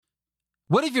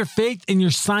What if your faith and your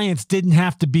science didn't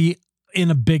have to be in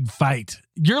a big fight?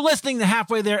 You're listening to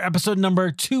Halfway There, episode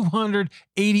number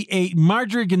 288,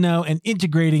 Marjorie Gunnoe and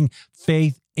Integrating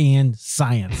Faith and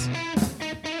Science.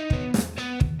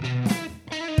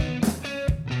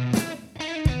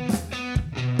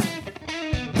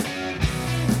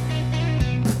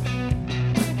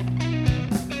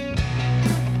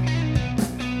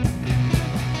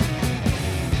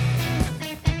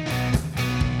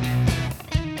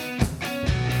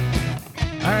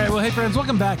 Well, hey friends,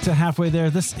 welcome back to Halfway There.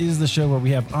 This is the show where we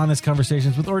have honest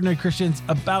conversations with ordinary Christians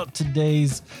about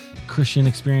today's Christian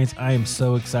experience. I am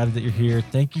so excited that you're here.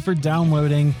 Thank you for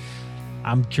downloading.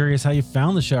 I'm curious how you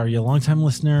found the show. Are you a longtime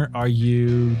listener? Are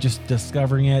you just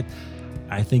discovering it?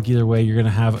 I think either way, you're going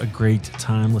to have a great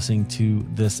time listening to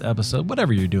this episode.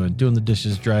 Whatever you're doing the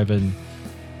dishes, driving,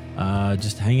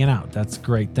 just hanging out. That's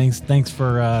great. Thanks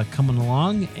for coming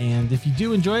along. And if you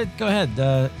do enjoy it, go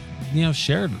ahead.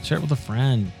 Share it with a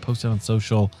friend, post it on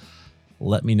social,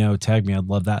 let me know, tag me. I'd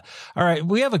love that. All right.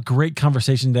 We have a great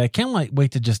conversation today. I can't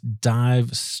wait to just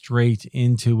dive straight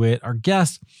into it. Our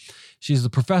guest, she's a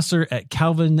professor at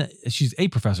Calvin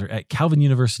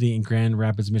University in Grand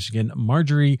Rapids, Michigan,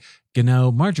 Marjorie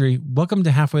Gunnoe. Marjorie, welcome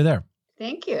to Halfway There.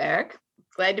 Thank you, Eric.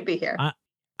 Glad to be here.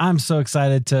 I'm so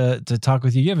excited to talk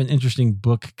with you. You have an interesting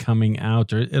book coming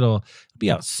out, or it'll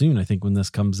be out soon, I think, when this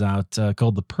comes out,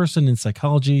 called The Person in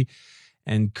Psychology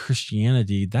and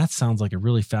Christianity. That sounds like a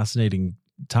really fascinating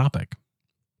topic.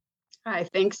 I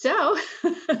think so.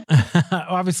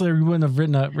 Obviously, we wouldn't have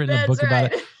written a book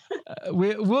about it.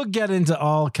 We'll get into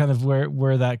all kind of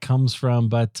where that comes from,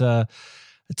 but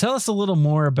tell us a little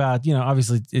more about,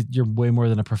 obviously you're way more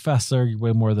than a professor, you're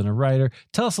way more than a writer.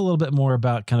 Tell us a little bit more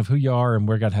about kind of who you are and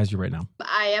where God has you right now.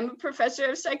 I am a professor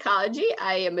of psychology.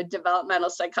 I am a developmental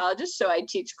psychologist. So I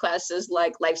teach classes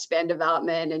like lifespan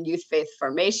development and youth faith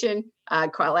formation,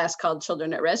 class called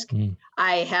Children at Risk.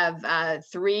 I have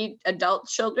 3 adult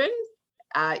children.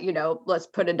 Let's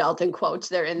put adult in quotes.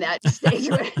 They're in that stage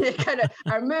where they kind of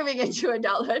are moving into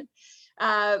adulthood.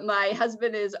 My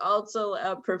husband is also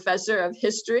a professor of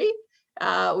history.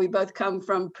 We both come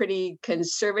from pretty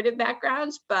conservative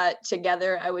backgrounds, but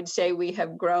together I would say we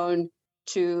have grown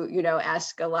to,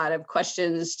 ask a lot of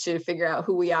questions to figure out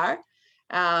who we are.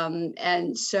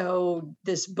 And so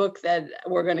this book that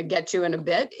we're going to get to in a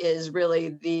bit is really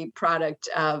the product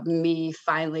of me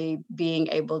finally being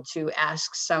able to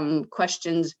ask some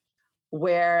questions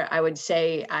where I would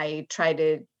say I try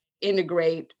to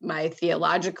integrate my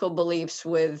theological beliefs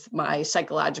with my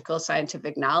psychological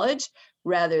scientific knowledge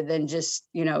rather than just,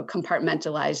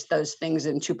 compartmentalize those things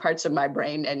in 2 parts of my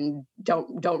brain and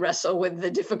don't wrestle with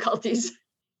the difficulties.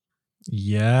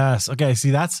 Yes. Okay. See,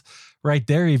 that's right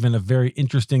there, even a very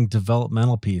interesting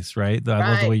developmental piece, right? I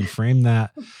love the way you frame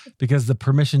that, because the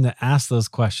permission to ask those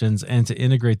questions and to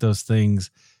integrate those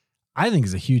things, I think,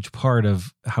 is a huge part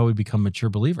of how we become mature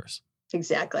believers.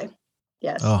 Exactly.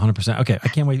 Yes. Oh, 100%. Okay. I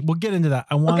can't wait. We'll get into that.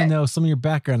 I want to know some of your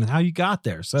background and how you got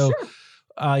there. So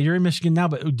you're in Michigan now,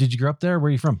 but did you grow up there? Where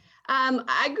are you from?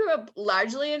 I grew up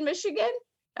largely in Michigan.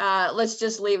 Let's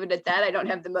just leave it at that. I don't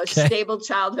have the most stable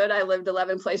childhood. I lived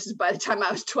 11 places by the time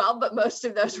I was 12, but most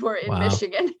of those were in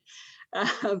Michigan.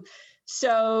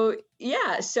 So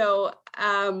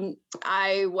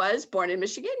I was born in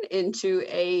Michigan into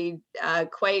a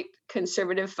quite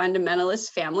conservative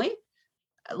fundamentalist family.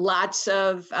 Lots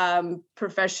of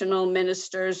professional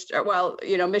ministers,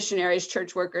 missionaries,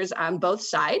 church workers on both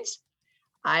sides.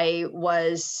 I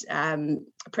was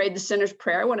prayed the sinner's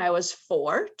prayer when I was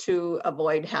 4 to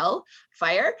avoid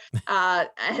fire.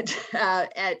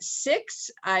 At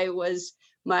 6,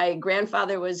 my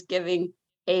grandfather was giving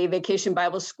a vacation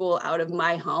Bible school out of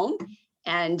my home,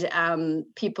 and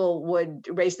people would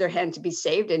raise their hand to be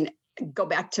saved and go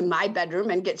back to my bedroom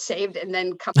and get saved and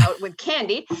then come out with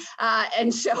candy.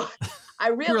 And so I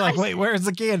realized, you're like, wait, where's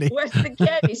the candy? Where's the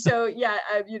candy? So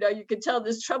you can tell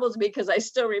this troubles me because I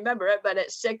still remember it. But at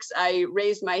 6, I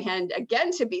raised my hand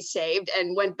again to be saved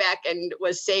and went back and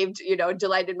was saved,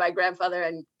 delighted my grandfather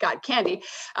and got candy.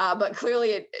 But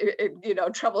clearly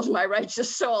it troubles my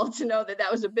righteous soul to know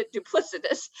that was a bit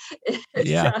duplicitous.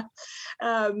 Yeah.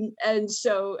 And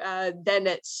so then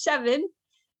at 7,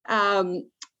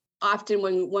 often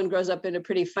when one grows up in a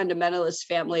pretty fundamentalist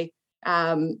family,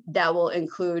 that will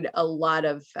include a lot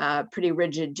of pretty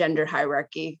rigid gender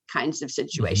hierarchy kinds of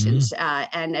situations.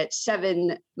 And at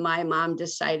 7, my mom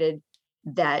decided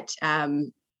that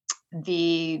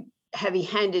the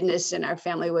heavy-handedness in our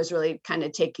family was really kind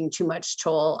of taking too much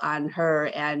toll on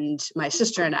her and my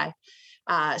sister and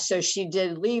I. So she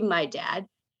did leave my dad,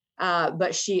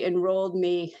 but she enrolled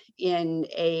me in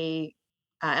a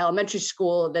elementary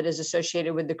school that is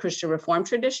associated with the Christian Reform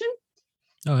tradition.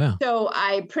 Oh, yeah. So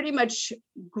I pretty much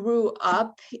grew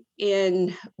up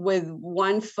with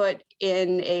one foot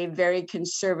in a very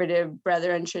conservative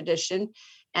Brethren tradition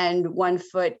and one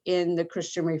foot in the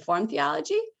Christian Reform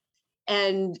theology.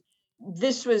 And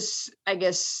this was, I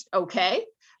guess, okay,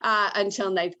 until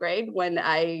ninth grade, when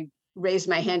I raised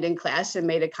my hand in class and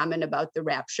made a comment about the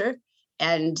rapture.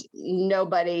 And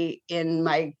nobody in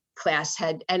my class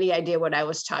had any idea what I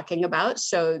was talking about.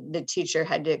 So the teacher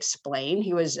had to explain.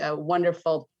 He was a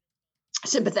wonderful,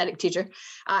 sympathetic teacher,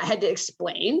 had to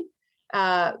explain.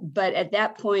 But at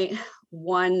that point,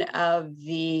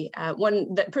 the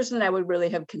person that I would really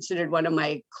have considered one of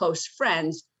my close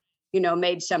friends,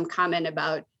 made some comment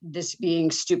about this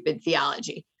being stupid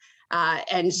theology.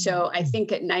 And so I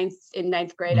think in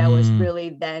ninth grade, I was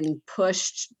really then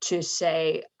pushed to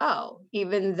say, oh,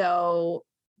 even though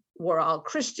we're all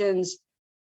Christians,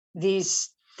 these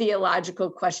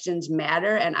theological questions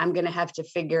matter, and I'm going to have to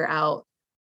figure out,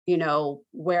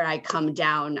 where I come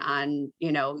down on,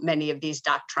 many of these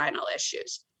doctrinal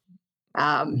issues.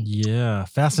 Yeah,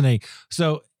 fascinating.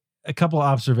 So a couple of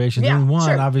observations. Yeah, one,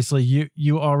 sure. Obviously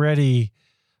you already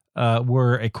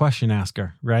were a question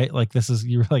asker, right? Like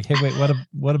you were like, hey, wait,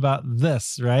 what about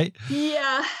this, right?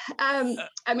 Yeah.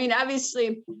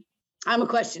 Obviously I'm a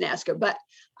question asker, but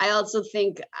I also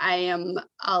think I am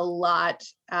a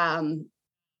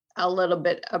little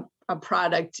bit a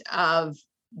product of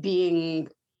being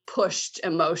pushed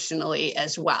emotionally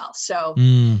as well. So,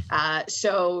 just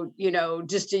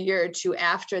a year or two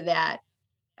after that,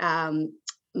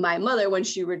 my mother, when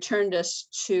she returned us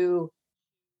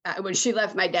when she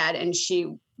left my dad and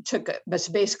she took us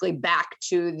basically back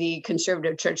to the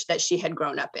conservative church that she had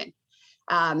grown up in.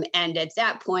 And at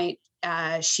that point,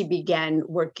 she began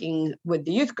working with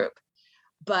the youth group.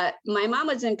 But my mom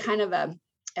was in kind of a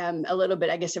little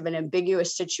bit, I guess, of an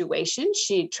ambiguous situation.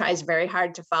 She tries very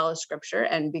hard to follow scripture.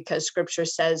 And because scripture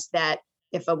says that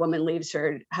if a woman leaves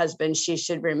her husband, she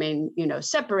should remain,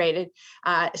 separated.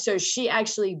 So she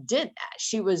actually did that.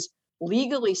 She was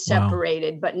legally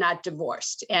separated, but not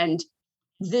divorced. And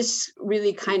this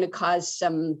really kind of caused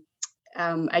some,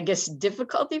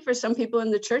 difficulty for some people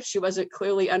in the church. She wasn't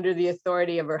clearly under the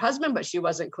authority of her husband, but she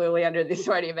wasn't clearly under the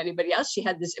authority of anybody else. She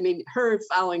had this, her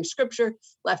following scripture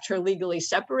left her legally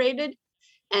separated.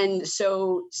 And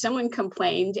so someone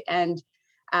complained, and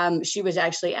she was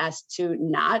actually asked to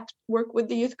not work with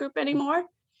the youth group anymore.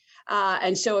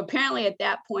 And so apparently at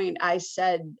that point, I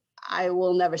said, I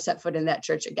will never set foot in that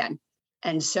church again.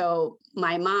 And so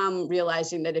my mom,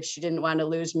 realizing that if she didn't want to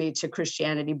lose me to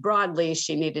Christianity broadly,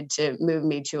 she needed to move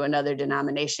me to another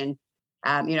denomination.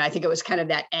 I think it was kind of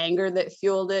that anger that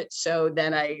fueled it. So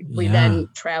then we then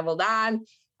traveled on,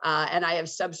 and I have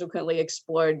subsequently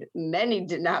explored many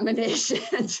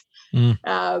denominations.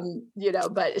 But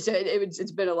so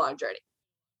it's been a long journey.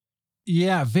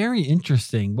 Yeah, very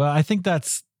interesting. Well, I think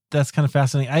that's kind of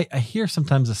fascinating. I hear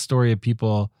sometimes a story of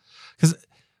people because.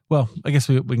 Well, I guess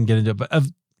we can get into it, but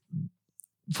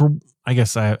I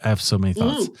guess I have so many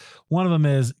thoughts. One of them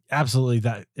is absolutely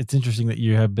that it's interesting that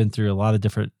you have been through a lot of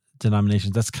different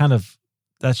denominations.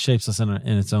 That shapes us in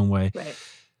its own way. Right.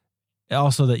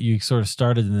 Also that you sort of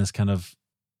started in this kind of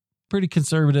pretty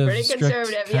conservative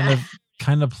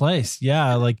kind of place.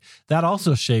 Yeah. Like that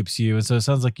also shapes you. And so it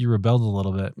sounds like you rebelled a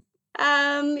little bit.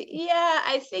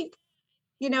 I think,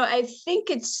 I think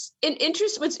it's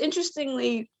what's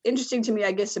interesting to me,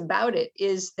 I guess, about it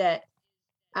is that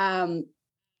I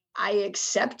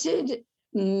accepted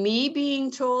me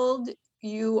being told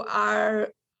you are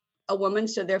a woman,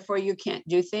 so therefore you can't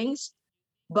do things.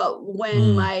 But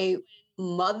when my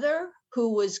mother,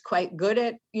 who was quite good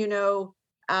at,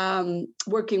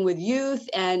 working with youth,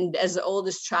 and as the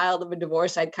oldest child of a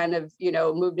divorce, I'd kind of,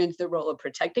 moved into the role of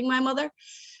protecting my mother.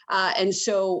 And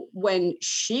so when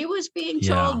she was being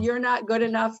told you're not good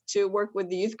enough to work with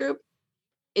the youth group,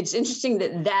 it's interesting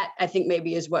that I think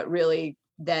maybe is what really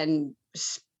then.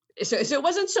 So it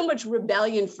wasn't so much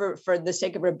rebellion for the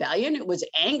sake of rebellion. It was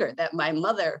anger that my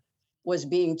mother was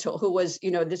being told, who was,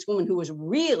 this woman who was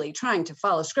really trying to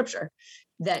follow scripture,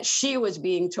 that she was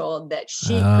being told that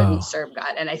she couldn't serve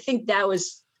God. And I think that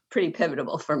was pretty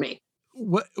pivotal for me.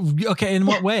 What? Okay. In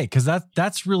what way? Because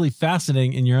that's really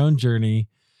fascinating in your own journey.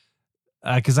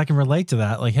 Because I can relate to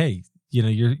that. Like, hey,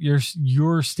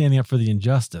 you're standing up for the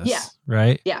injustice,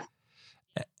 right? Yeah.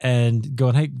 And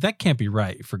going, hey, that can't be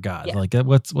right for God. Yeah. Like,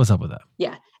 what's up with that?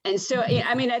 Yeah. And so,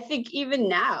 I mean, I think even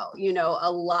now,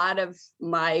 a lot of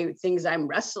my things I'm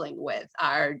wrestling with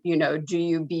are, do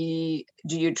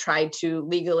you try to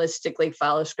legalistically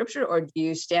follow scripture, or do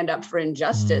you stand up for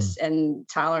injustice and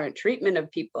tolerant treatment of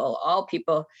people, all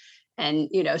people? And,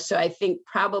 so I think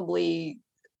probably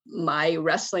my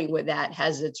wrestling with that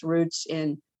has its roots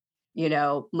in,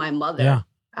 my mother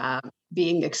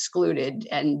being excluded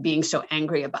and being so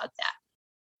angry about that.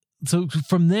 So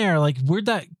from there, like, where'd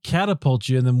that catapult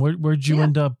you? And then where'd you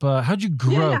end up? How'd you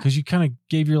grow? Because you kind of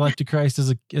gave your life to Christ as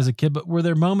a kid, but were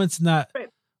there moments in that,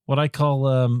 what I call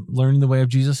learning the way of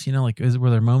Jesus,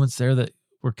 were there moments there that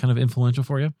were kind of influential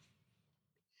for you?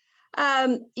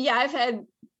 I've had,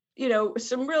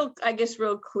 some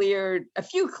a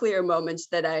few clear moments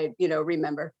that I,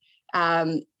 remember.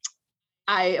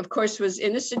 I, of course, was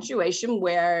in a situation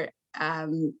where I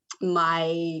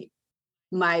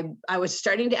was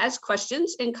starting to ask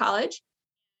questions in college,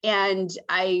 and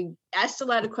I asked a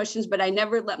lot of questions, but I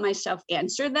never let myself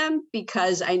answer them,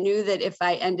 because I knew that if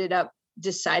I ended up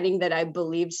deciding that I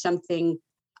believed something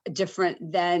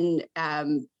different than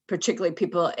particularly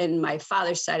people in my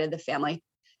father's side of the family,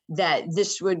 that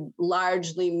this would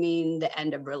largely mean the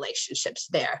end of relationships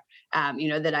there.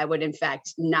 That I would in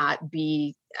fact not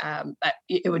be,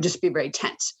 it would just be very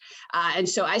tense. And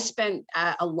so I spent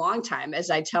a long time, as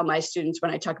I tell my students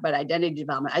when I talk about identity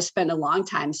development, I spent a long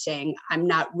time saying, I'm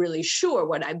not really sure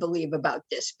what I believe about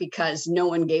this, because no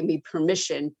one gave me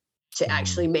permission to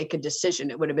actually make a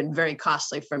decision. It would have been very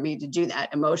costly for me to do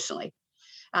that emotionally.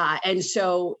 And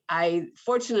so I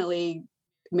fortunately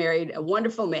married a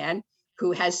wonderful man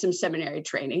who has some seminary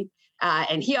training.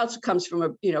 And he also comes from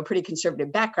a pretty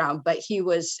conservative background, but he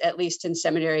was, at least in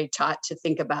seminary, taught to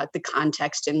think about the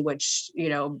context in which,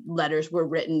 letters were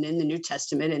written in the New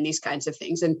Testament and these kinds of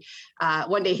things. And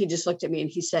one day he just looked at me and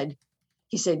he said,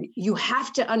 you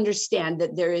have to understand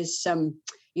that there is some,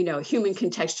 human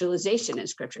contextualization in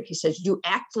scripture. He says, you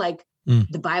act like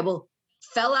the Bible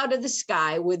fell out of the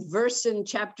sky with verse and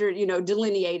chapter,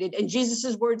 delineated, and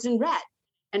Jesus's words in red.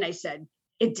 And I said,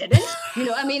 it didn't,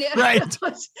 right. it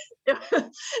was,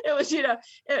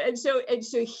 and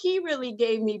so he really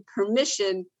gave me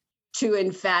permission to,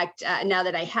 in fact, now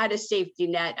that I had a safety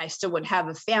net, I still would have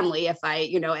a family if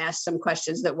I, asked some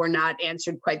questions that were not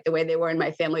answered quite the way they were in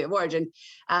my family of origin.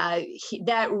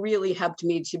 That really helped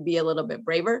me to be a little bit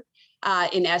braver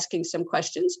in asking some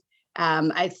questions.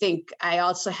 I think I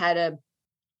also had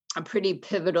a pretty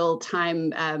pivotal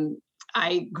time.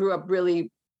 I grew up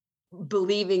really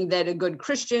believing that a good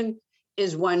Christian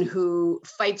is one who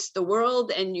fights the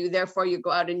world, and therefore you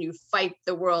go out and you fight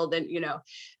the world, and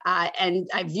and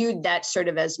I viewed that sort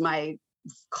of as my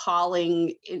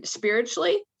calling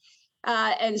spiritually.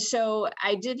 And so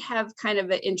I did have kind of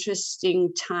an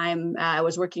interesting time. I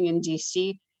was working in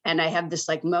DC, and I have this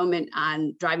moment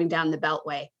on driving down the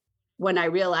Beltway when I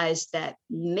realized that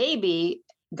maybe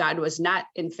God was not,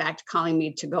 in fact, calling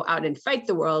me to go out and fight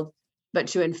the world, but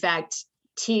to, in fact,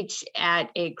 teach at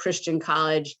a Christian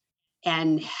college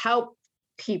and help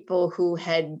people who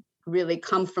had really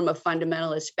come from a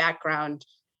fundamentalist background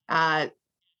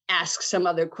ask some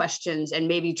other questions and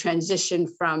maybe transition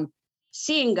from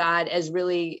seeing God as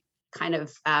really kind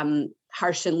of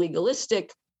harsh and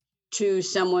legalistic to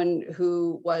someone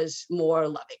who was more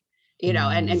loving,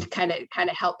 and kind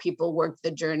of help people walk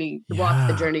the journey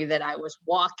that I was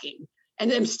walking,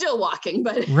 and I'm still walking,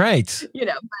 but right,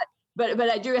 But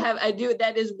I do,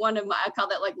 that is one of my, I call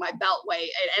that my Beltway.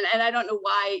 And I don't know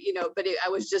why, but I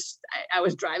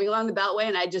was driving along the Beltway,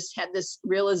 and I just had this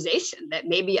realization that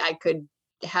maybe I could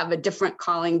have a different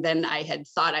calling than I had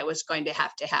thought I was going to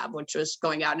have, which was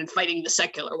going out and fighting the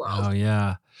secular world. Oh,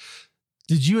 yeah.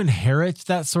 Did you inherit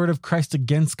that sort of Christ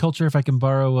against culture, if I can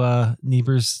borrow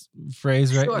Niebuhr's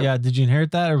phrase, right? Sure. Yeah. Did you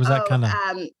inherit that, or was that kind of?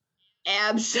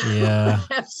 Absolutely. Yeah.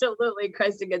 Absolutely.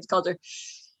 Christ against culture.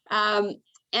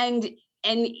 And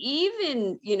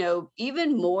even,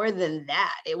 even more than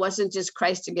that, it wasn't just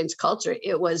Christ against culture.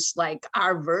 It was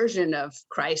our version of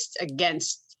Christ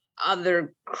against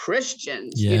other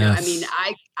Christians. Yes.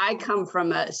 I come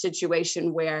from a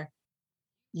situation where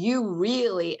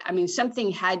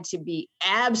something had to be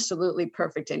absolutely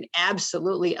perfect and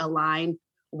absolutely aligned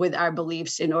with our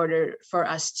beliefs in order for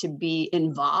us to be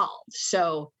involved.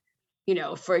 So,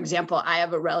 for example, I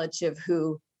have a relative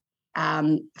who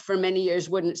for many years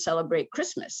wouldn't celebrate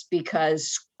Christmas,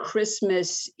 because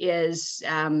Christmas is,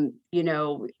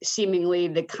 seemingly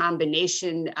the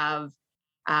combination of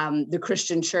the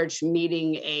Christian church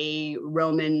meeting a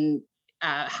Roman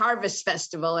harvest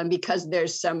festival. And because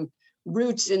there's some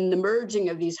roots in the merging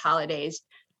of these holidays,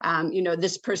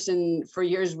 This person for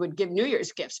years would give New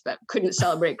Year's gifts, but couldn't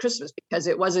celebrate Christmas because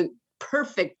it wasn't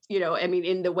perfect,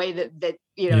 in the way that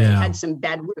it had some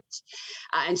bad roots.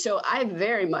 And so I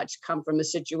very much come from a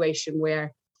situation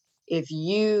where if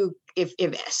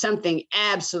something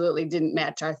absolutely didn't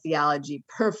match our theology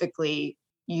perfectly,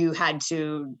 you had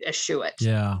to eschew it.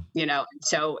 Yeah.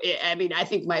 So I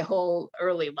think my whole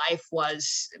early life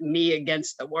was me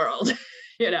against the world,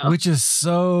 Which is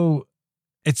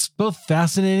it's both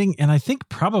fascinating and I think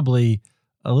probably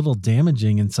a little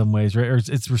damaging in some ways, right? Or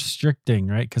it's restricting,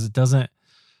 right? Because it doesn't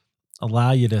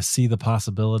allow you to see the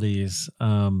possibilities.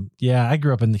 I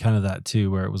grew up in kind of that too,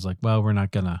 where it was like, well, we're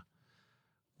not gonna,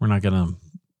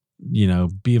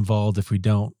 be involved if we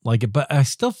don't like it. But I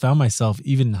still found myself,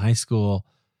 even in high school,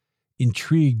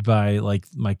 intrigued by like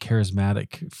my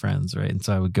charismatic friends, right? And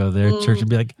so I would go there to church and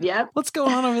be like, what's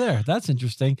going on over there? That's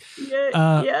interesting.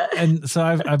 And so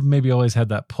I've maybe always had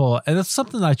that pull. And that's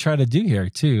something I try to do here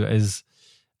too, is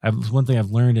one thing I've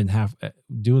learned in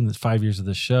doing the 5 years of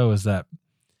the show is that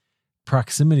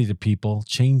proximity to people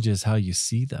changes how you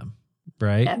see them,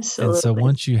 right? Absolutely. And so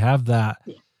once you have that,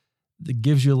 it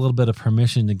gives you a little bit of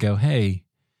permission to go, hey,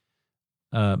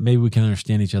 maybe we can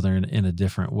understand each other in a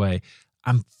different way.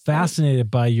 I'm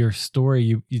fascinated by your story.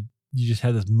 You just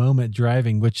had this moment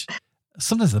driving, which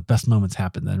sometimes the best moments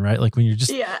happen then, right? Like when you're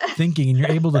just thinking and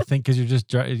you're able to think because you're just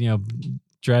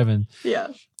driving. Yeah.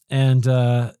 And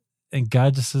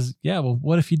God just says, yeah, well,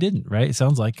 what if you didn't, right? It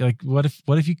sounds like what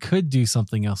if you could do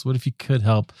something else? What if you could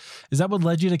help? Is that what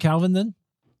led you to Calvin then?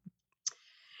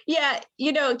 Yeah.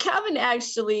 Calvin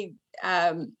actually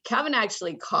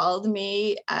called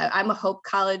me. I'm a Hope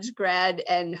College grad,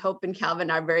 and Hope and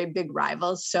Calvin are very big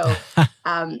rivals. So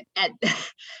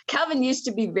Calvin used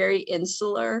to be very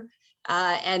insular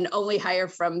and only hire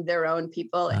from their own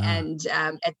people. And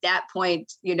at that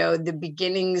point, the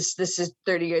beginnings, this is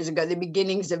 30 years ago, the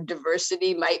beginnings of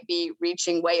diversity might be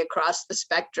reaching way across the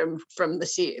spectrum from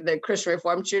the Christian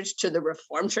Reformed Church to the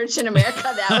Reformed Church in America.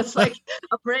 That was like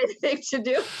a brave thing to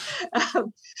do.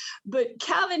 But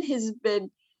Calvin has been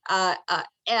an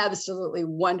absolutely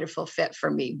wonderful fit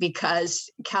for me, because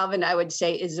Calvin, I would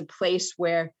say, is a place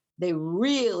where they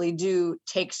really do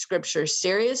take scripture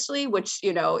seriously, which,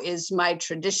 is my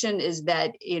tradition, is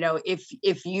that,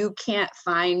 if you can't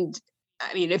find,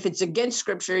 if it's against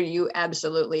scripture, you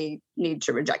absolutely need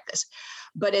to reject this.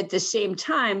 But at the same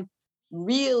time,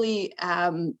 really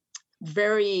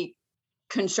very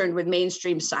concerned with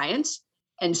mainstream science.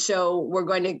 And so we're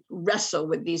going to wrestle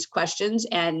with these questions.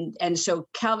 And so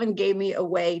Calvin gave me a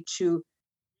way to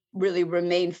really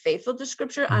remain faithful to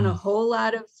scripture on a whole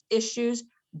lot of issues,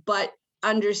 but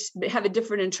have a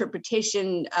different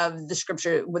interpretation of the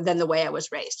scripture than the way I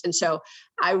was raised. And so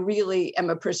I really am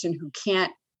a person who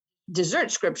can't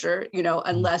desert scripture,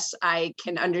 unless I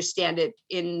can understand it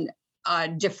in a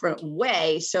different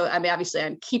way. So obviously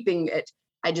I'm keeping it.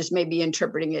 I just may be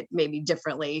interpreting it maybe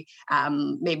differently.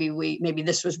 Maybe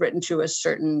this was written to a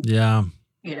certain,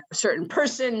 certain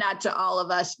person, not to all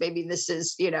of us. Maybe this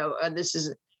is,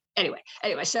 Anyway.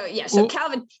 So yeah. So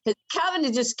Calvin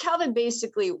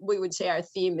basically, we would say our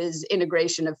theme is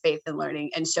integration of faith and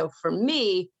learning. And so for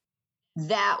me,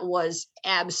 that was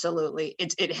absolutely,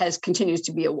 continues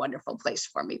to be a wonderful place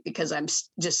for me, because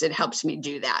it helps me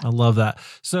do that. I love that.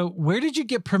 So where did you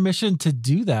get permission to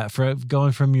do that, for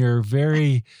going from your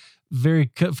very, very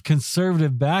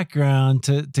conservative background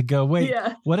to go, wait,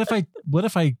 what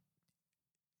if I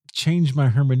change my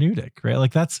hermeneutic, right?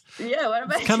 Like that's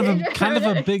kind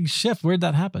of a big shift. Where'd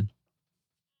that happen?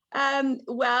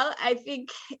 Well, I think,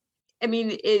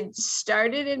 it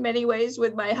started in many ways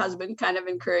with my husband kind of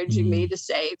encouraging me to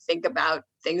think about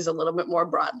things a little bit more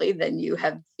broadly than you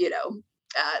have,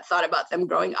 thought about them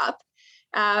growing up.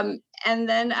 And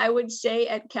then I would say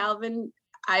at Calvin,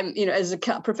 as a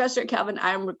professor at Calvin,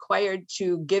 I'm required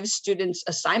to give students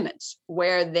assignments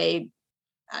where they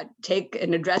take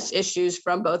and address issues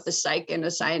from both the psych and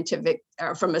a scientific,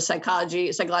 or from a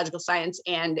psychological science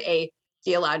and a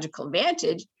theological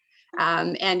vantage.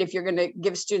 And if you're going to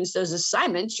give students those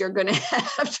assignments, you're going to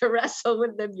have to wrestle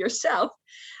with them yourself.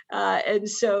 And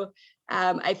so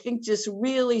I think just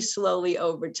really slowly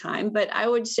over time, but I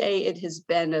would say it has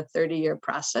been a 30-year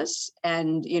process.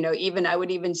 And, I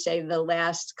would even say the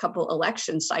last couple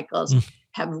election cycles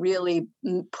have really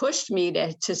pushed me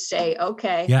to say,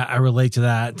 okay. Yeah, I relate to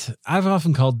that. I've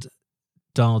often called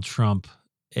Donald Trump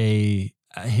he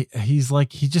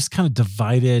just kind of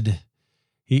divided.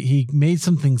 He made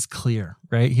some things clear,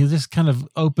 right? He just kind of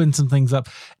opened some things up.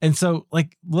 And so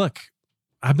look,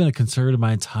 I've been a conservative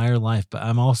my entire life, but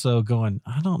I'm also going,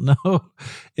 I don't know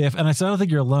if, and I said, I don't think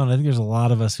you're alone. I think there's a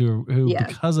lot of us who Yeah.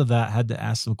 because of that had to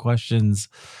ask some questions,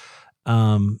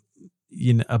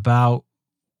 about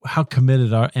how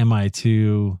committed am I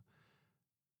to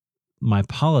my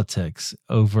politics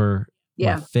over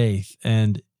my faith,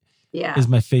 and is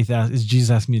my faith is Jesus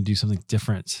asking me to do something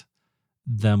different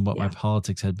than what my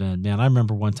politics had been? Man, I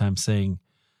remember one time saying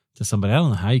to somebody, I don't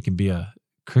know how you can be a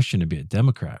Christian and be a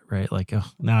Democrat, right? Like, oh,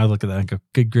 now I look at that and go,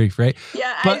 good grief, right?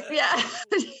 Yeah, but,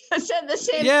 I said the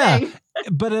same thing.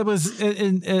 But it was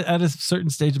at a certain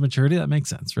stage of maturity that makes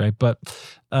sense, right? But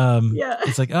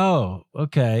it's like, oh,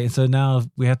 okay. And so now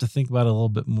we have to think about it a little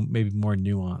bit maybe more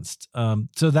nuanced.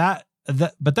 So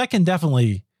but that can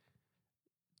definitely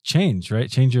change, right?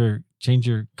 Cause you to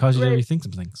rethink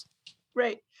some things.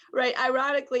 Right.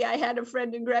 Ironically, I had a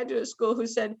friend in graduate school who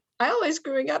said, I always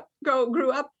grew up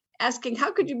asking,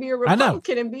 how could you be a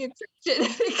Republican and be a Christian?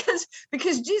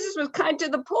 because Jesus was kind to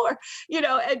the poor,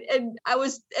 and I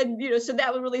was, so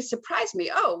that would really surprise me.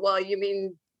 Oh, well, you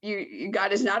mean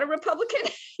God is not a Republican,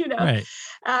 Right.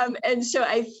 And so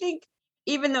I think,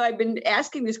 even though I've been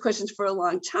asking these questions for a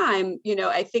long time,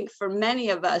 I think for many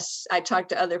of us, I talked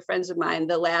to other friends of mine,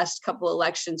 the last couple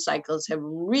election cycles have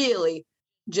really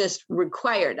just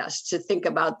required us to think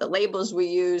about the labels we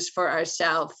use for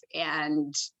ourselves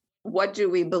and what do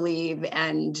we believe,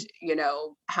 and,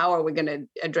 how are we going to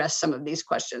address some of these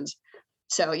questions?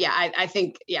 So, I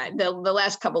think, the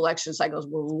last couple election cycles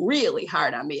were really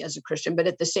hard on me as a Christian, but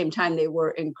at the same time, they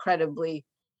were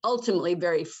ultimately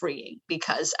very freeing,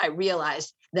 because I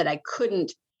realized that I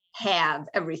couldn't have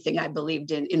everything I believed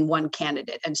in one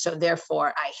candidate. And so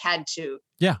therefore I had to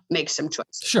make some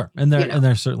choices. Sure. And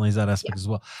there certainly is that aspect as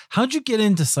well. How'd you get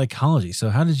into psychology? So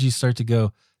how did you start to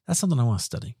go, that's something I want to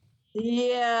study?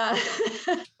 Yeah.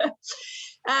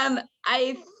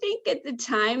 I think at the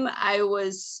time I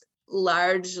was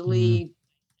largely,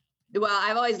 well,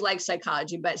 I've always liked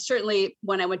psychology, but certainly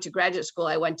when I went to graduate school,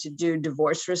 I went to do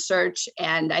divorce research.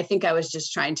 And I think I was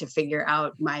just trying to figure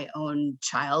out my own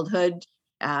childhood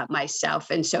myself.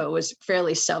 And so it was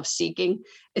fairly self-seeking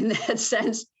in that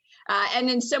sense. And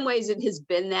in some ways it has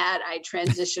been that. I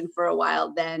transitioned for a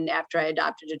while then after I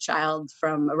adopted a child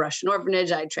from a Russian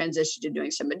orphanage. I transitioned to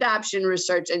doing some adoption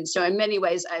research. And so in many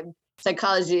ways,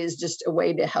 psychology is just a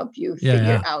way to help you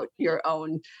figure out your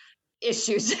own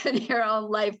issues in your own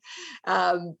life.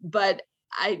 But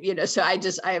I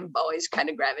have always kind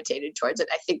of gravitated towards it.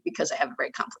 I think because I have a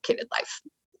very complicated life.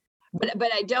 But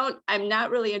I'm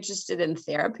not really interested in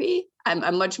therapy.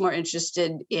 I'm much more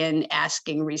interested in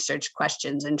asking research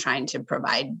questions and trying to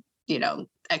provide,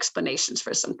 explanations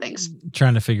for some things.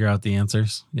 Trying to figure out the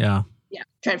answers. Yeah. Yeah.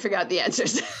 Trying to figure out the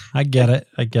answers. I get it.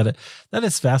 That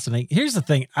is fascinating. Here's the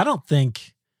thing. I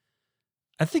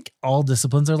think all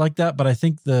disciplines are like that, but I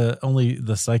think only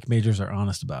the psych majors are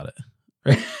honest about it.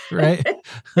 Right?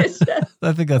 I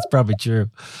think that's probably true.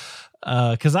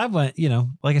 Because I went,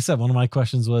 like I said, one of my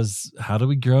questions was, how do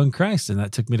we grow in Christ? And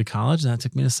that took me to college, and that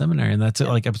took me to seminary. And that's it.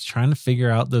 Like I was trying to figure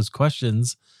out those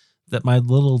questions that my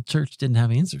little church didn't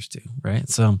have answers to. Right.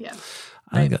 So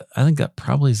I think that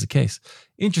probably is the case.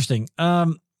 Interesting.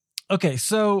 Okay.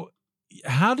 So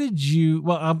how did you,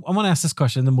 well, I want to ask this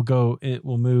question, then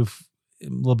we'll move a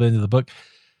little bit into the book.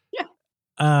 Yeah.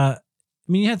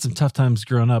 You had some tough times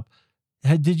growing up.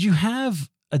 Did you have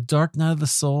a dark night of the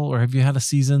soul, or have you had a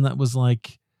season that was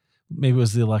like, maybe it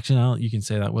was the election? You can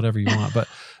say that, whatever you want, but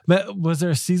was there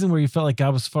a season where you felt like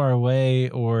God was far away,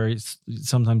 or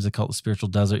sometimes they call it the spiritual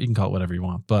desert? You can call it whatever you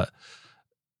want, but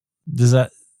does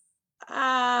that?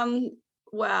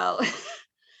 Well,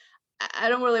 I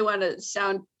don't really want to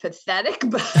sound pathetic,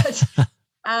 but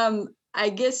I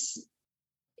guess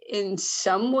in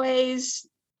some ways,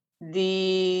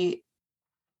 the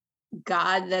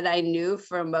God that I knew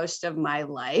for most of my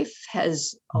life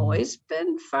has always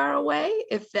been far away,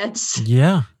 if that's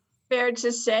fair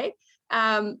to say.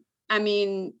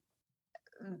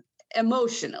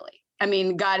 Emotionally,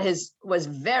 God was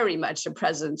very much a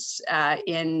presence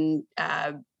in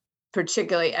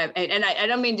particularly, and I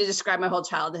don't mean to describe my whole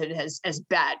childhood as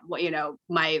bad.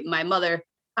 My mother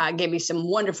gave me some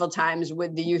wonderful times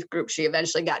with the youth group she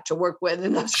eventually got to work with,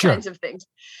 and those kinds of things.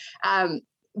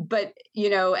 But,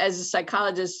 as a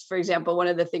psychologist, for example, one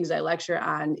of the things I lecture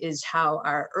on is how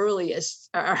our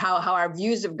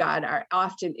views of God are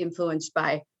often influenced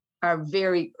by our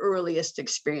very earliest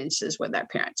experiences with our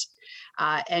parents.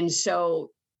 And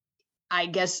so I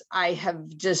guess I have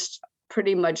just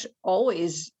pretty much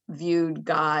always viewed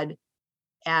God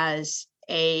as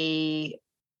a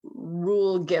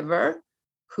rule giver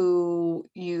who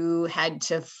you had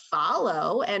to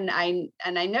follow. And I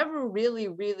never really,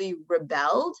 really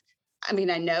rebelled. I mean,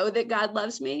 I know that God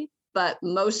loves me, but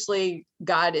mostly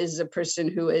God is a person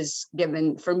who is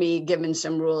given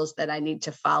some rules that I need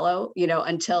to follow,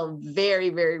 until very,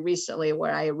 very recently,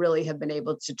 where I really have been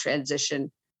able to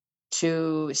transition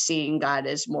to seeing God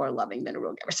as more loving than a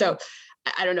rule giver. So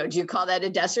I don't know, do you call that a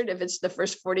desert if it's the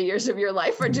first 40 years of your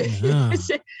life, or do you,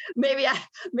 maybe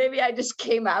I just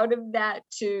came out of that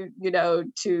to,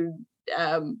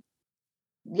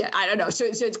 I don't know. So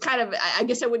it's kind of, I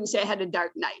guess I wouldn't say I had a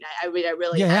dark night. I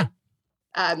really had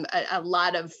a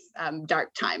lot of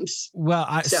dark times. Well,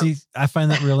 I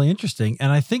find that really interesting.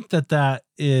 And I think that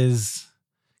is,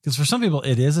 because for some people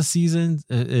it is a season.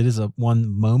 It is one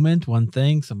moment, one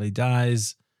thing, somebody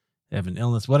dies, they have an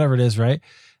illness, whatever it is. Right.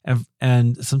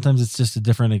 And sometimes it's just a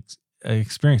different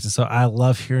experience. And so I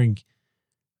love hearing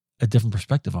a different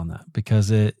perspective on that,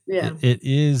 because it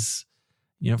is,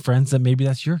 friends, that maybe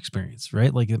that's your experience,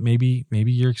 right? Like maybe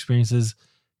your experience is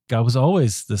God was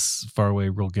always this far away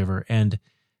rule giver. And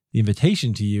the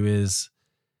invitation to you is,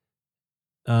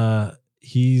 maybe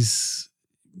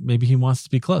he wants to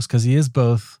be close, because he is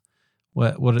both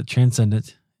what a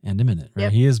transcendent and immanent, right?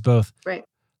 Yep. He is both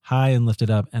high and lifted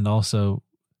up, and also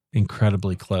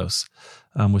incredibly close,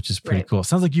 which is pretty cool.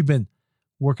 Sounds like you've been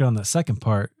working on that second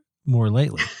part more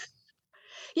lately.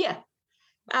 Yeah.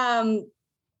 I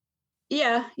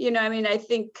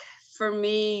think for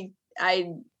me,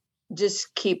 I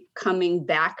just keep coming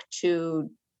back to,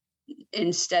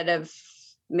 instead of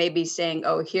maybe saying,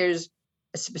 oh, here's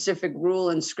a specific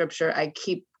rule in scripture, I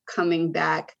keep coming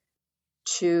back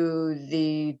to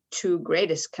the two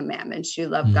greatest commandments. You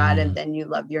love God, and then you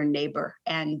love your neighbor,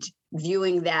 and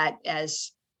viewing that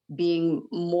as being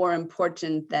more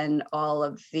important than all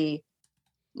of the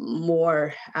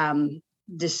more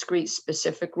discrete,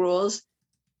 specific rules.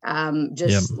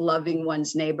 Loving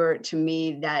one's neighbor, to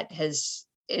me, that has,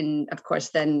 of course,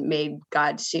 then made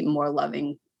God seem more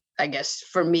loving, I guess,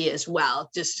 for me as well.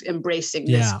 Just embracing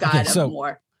this God of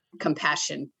more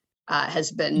compassion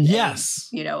has been,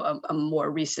 a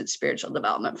more recent spiritual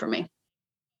development for me.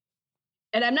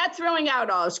 And I'm not throwing out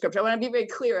all of scripture. I want to be very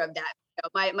clear of that.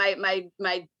 My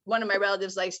one of my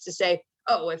relatives likes to say,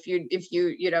 "Oh, if you're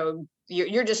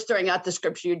just throwing out the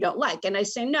scripture you don't like," and I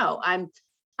say, no, I'm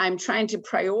trying to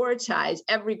prioritize.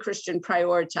 Every Christian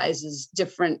prioritizes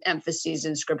different emphases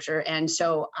in scripture. And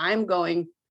so I'm going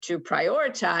to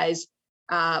prioritize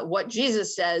what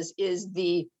Jesus says is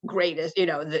the greatest,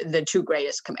 the two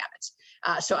greatest commandments.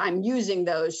 So I'm using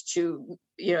those to,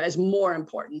 as more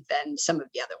important than some of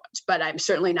the other ones, but I'm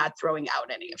certainly not throwing out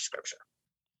any of scripture.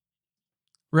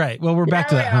 Right. Well, we're back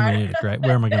to that hermeneutic, right?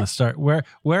 Where am I going to start?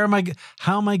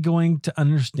 How am I going to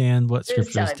understand what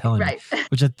scripture is telling me?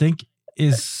 Which I think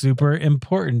is super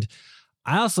important.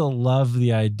 I also love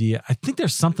the idea. I think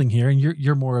there's something here, and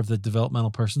you're more of the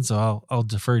developmental person, so I'll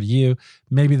defer to you.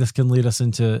 Maybe this can lead us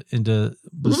into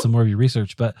some more of your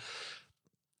research, but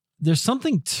there's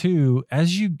something too,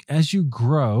 as you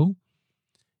grow,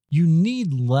 you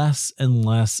need less and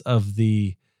less of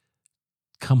the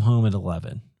come home at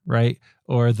 11, right?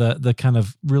 Or the kind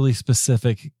of really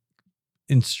specific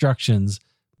instructions.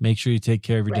 Make sure you take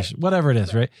care of your dishes, whatever it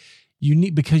is, right? You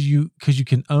need, because you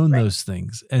can own those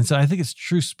things. And so I think it's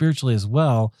true spiritually as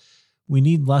well. We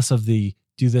need less of the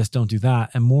do this, don't do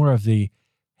that, and more of the,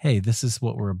 hey, this is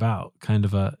what we're about, kind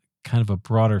of a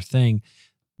broader thing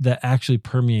that actually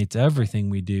permeates everything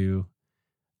we do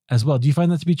as well. Do you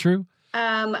find that to be true?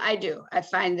 I do. I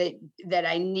find that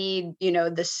I need,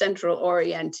 the central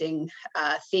orienting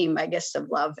theme, I guess, of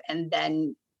love. And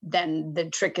then the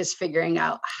trick is figuring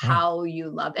out how you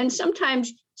love. And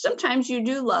sometimes you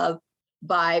do love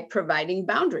by providing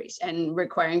boundaries and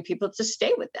requiring people to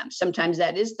stay with them. Sometimes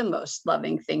that is the most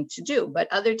loving thing to do.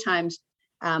 But other times,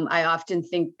 I often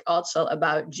think also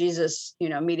about Jesus,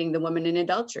 meeting the woman in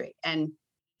adultery. And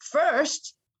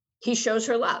first, he shows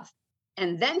her love.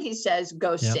 And then he says,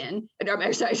 go sin.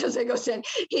 Or, sorry, I should say go sin.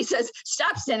 He says,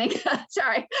 stop sinning.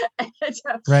 Sorry.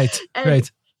 Right.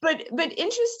 But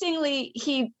interestingly,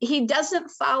 he doesn't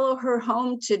follow her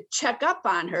home to check up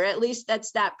on her. At least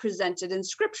that's not presented in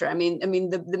scripture. I mean,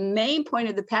 the main point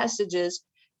of the passage is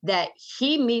that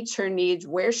he meets her needs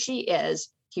where she is.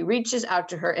 He reaches out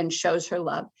to her and shows her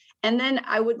love. And then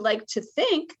I would like to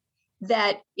think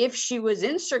that if she was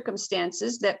in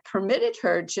circumstances that permitted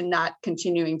her to not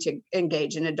continuing to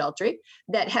engage in adultery,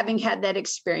 that having had that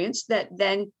experience, that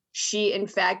then she, in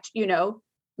fact,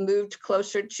 moved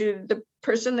closer to the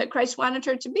person that Christ wanted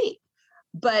her to be.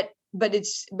 But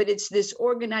it's this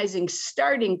organizing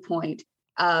starting point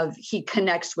of he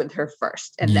connects with her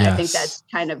first. And I think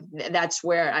that's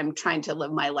where I'm trying to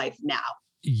live my life now.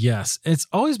 Yes. It's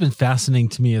always been fascinating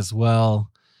to me as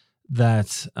well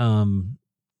that,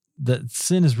 that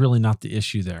sin is really not the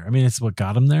issue there. I mean, it's what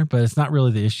got him there, but it's not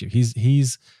really the issue.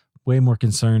 He's way more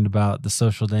concerned about the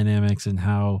social dynamics and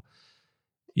how,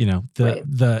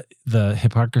 the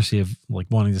hypocrisy of like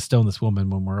wanting to stone this woman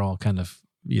when we're all kind of,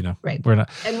 we're not.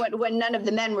 And when none of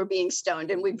the men were being stoned,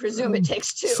 and we presume it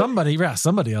takes two. Somebody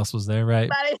else was there,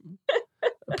 right?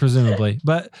 Presumably.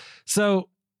 But so,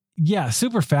 yeah,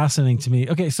 super fascinating to me.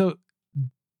 Okay. So,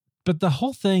 but the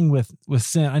whole thing with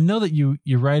sin, I know that you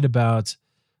write about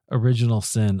original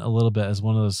sin a little bit as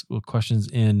one of those questions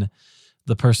in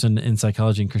The Person in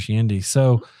Psychology and Christianity.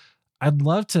 So I'd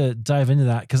love to dive into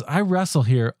that because I wrestle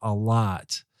here a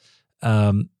lot,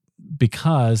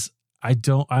 because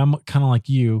I'm kind of like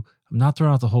you. I'm not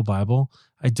throwing out the whole Bible.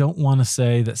 I don't want to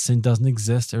say that sin doesn't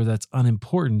exist or that's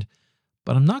unimportant,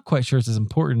 but I'm not quite sure it's as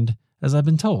important as I've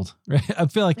been told. Right? I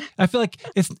feel like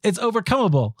it's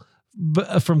overcomable,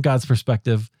 but from God's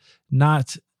perspective,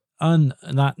 not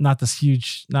this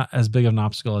huge, not as big of an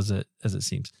obstacle as it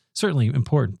seems. Certainly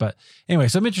important, but anyway.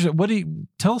 So I'm interested.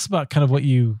 Tell us about kind of what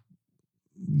you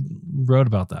wrote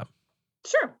about that?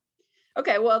 Sure.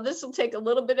 Okay, well, this will take a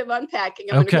little bit of unpacking.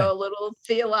 I'm going to go a little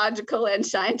theological and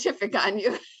scientific on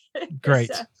you. Great.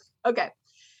 Okay.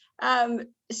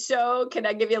 So can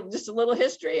I give you just a little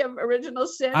history of original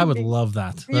sin? I would love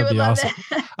that. That'd be awesome.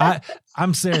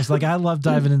 I'm serious. Like, I love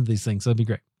diving into these things. So that'd be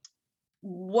great.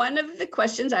 One of the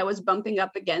questions I was bumping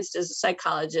up against as a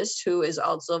psychologist who is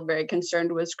also very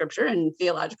concerned with scripture and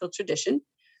theological tradition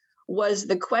was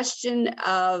the question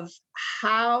of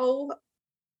how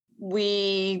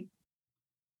we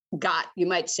got, you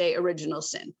might say, original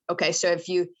sin. Okay, so if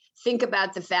you think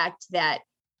about the fact that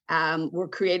we're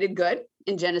created good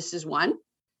in Genesis 1,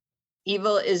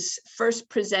 evil is first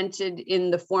presented in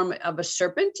the form of a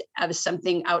serpent, of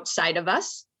something outside of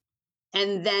us.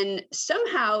 And then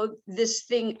somehow this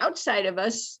thing outside of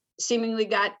us seemingly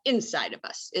got inside of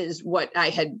us, is what I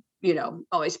had,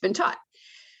 always been taught.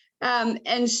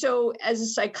 And so as a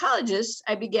psychologist,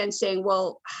 I began saying,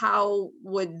 well, how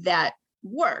would that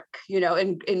work?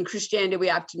 In Christianity, we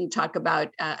often talk about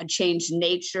a changed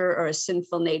nature or a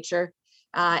sinful nature.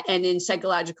 And in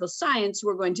psychological science,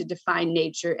 we're going to define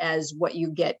nature as what you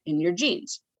get in your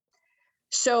genes.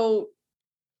 So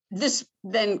this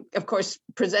then, of course,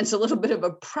 presents a little bit of a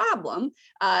problem.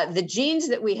 The genes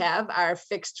that we have are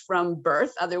fixed from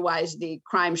birth. Otherwise, the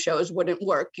crime shows wouldn't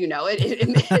work.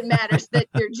 It matters that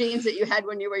your genes that you had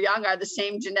when you were young are the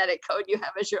same genetic code you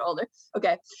have as you're older.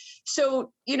 Okay.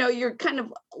 So, you're kind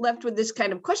of left with this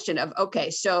kind of question of, okay,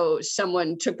 so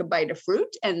someone took a bite of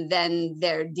fruit and then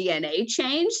their DNA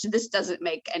changed. This doesn't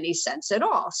make any sense at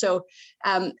all. So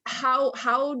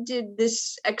how did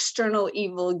this external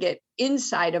evil get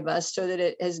inside of us so that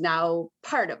it is now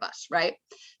part of us, right?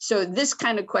 So this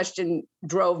kind of question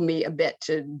drove me a bit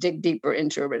to dig deeper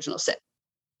into original sin.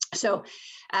 So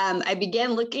I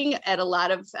began looking at a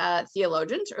lot of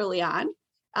theologians early on.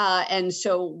 And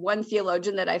so one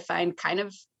theologian that I find kind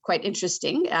of quite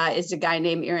interesting is a guy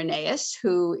named Irenaeus,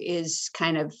 who is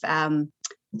kind of,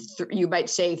 you might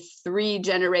say, 3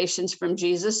 generations from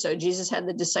Jesus. So Jesus had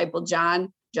the disciple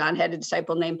John. John had a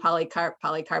disciple named Polycarp.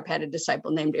 Polycarp had a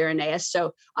disciple named Irenaeus.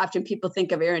 So often people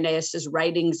think of Irenaeus's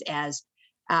writings as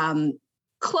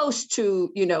close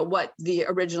to, what the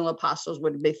original apostles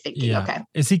would be thinking. Yeah. Okay.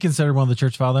 Is he considered one of the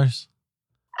church fathers?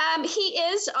 He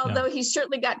is, although he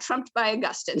certainly got trumped by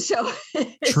Augustine. So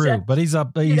true, but he's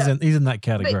up. He's in that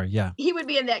category. Yeah, he would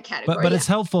be in that category. But it's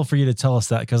helpful for you to tell us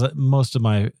that, because most of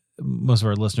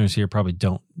our listeners here probably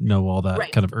don't know all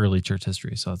that kind of early church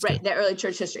history. So that's good. That early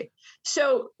church history.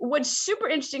 So what's super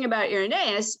interesting about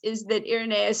Irenaeus is that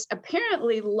Irenaeus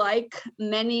apparently, like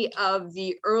many of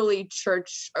the early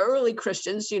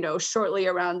Christians, shortly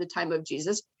around the time of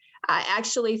Jesus,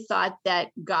 actually thought that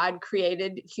God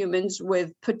created humans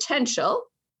with potential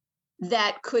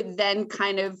that could then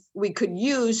we could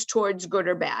use towards good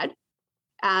or bad.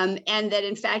 And that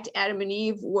in fact, Adam and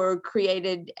Eve were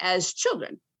created as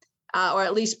children, or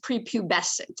at least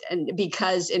prepubescent. And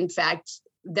because in fact,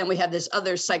 then we have this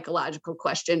other psychological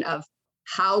question of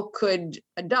how could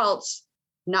adults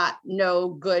not know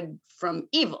good from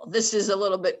evil? This is a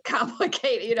little bit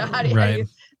complicated, how do you,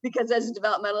 because as a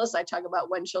developmentalist, I talk about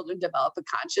when children develop a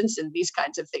conscience and these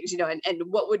kinds of things, and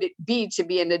what would it be to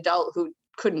be an adult who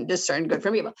couldn't discern good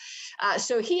from evil?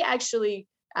 So he actually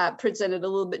presented a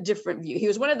little bit different view. He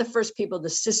was one of the first people to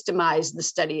systemize the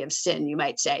study of sin, you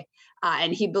might say.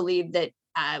 And he believed that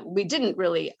we didn't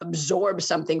really absorb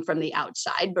something from the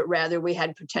outside, but rather we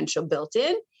had potential built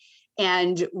in.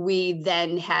 And we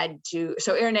then had to,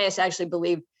 so Irenaeus actually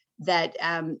believed that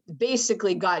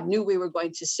basically God knew we were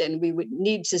going to sin. We would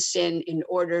need to sin in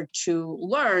order to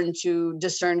learn to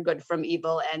discern good from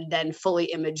evil and then fully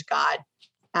image God.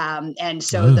 And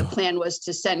so the plan was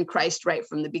to send Christ right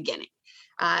from the beginning.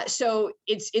 So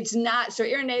it's not, so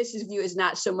Irenaeus' view is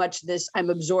not so much this,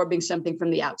 I'm absorbing something from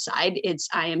the outside. It's,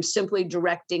 I am simply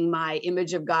directing my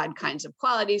image of God kinds of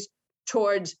qualities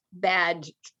towards bad,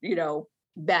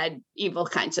 evil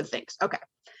kinds of things. Okay.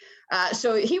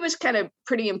 So he was kind of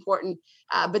pretty important.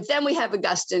 But then we have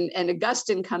Augustine, and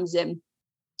Augustine comes in,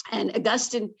 and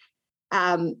Augustine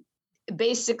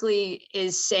basically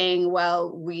is saying,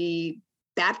 well, we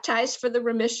baptize for the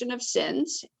remission of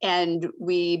sins, and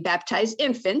we baptize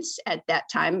infants at that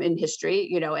time in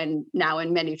history, and now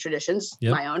in many traditions,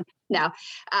 my own now.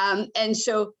 And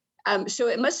so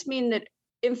it must mean that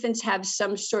infants have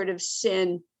some sort of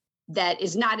sin that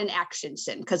is not an action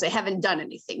sin because they haven't done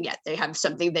anything yet. They have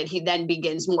something that he then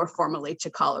begins more formally to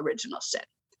call original sin.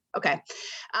 Okay.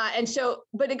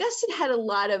 But Augustine had a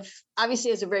lot of,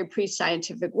 obviously has a very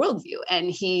pre-scientific worldview.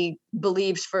 And he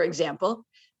believes, for example,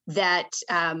 that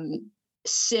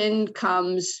sin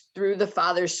comes through the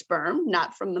father's sperm,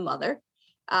 not from the mother.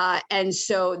 And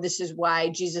so this is why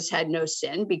Jesus had no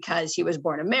sin, because he was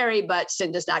born of Mary, but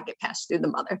sin does not get passed through the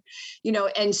mother,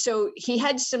 and so he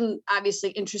had some obviously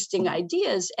interesting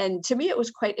ideas. And to me, it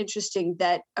was quite interesting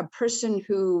that a person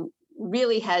who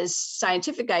really has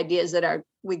scientific ideas that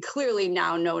we clearly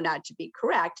now know not to be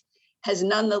correct, has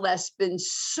nonetheless been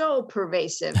so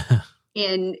pervasive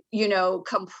in,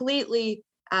 completely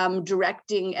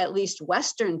directing at least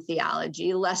Western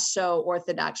theology, less so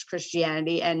Orthodox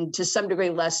Christianity, and to some degree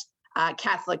less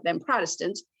Catholic than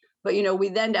Protestants. But we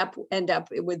then end up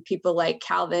with people like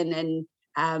Calvin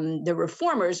and the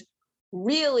Reformers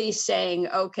really saying,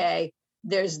 okay,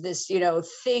 there's this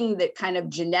thing that kind of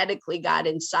genetically got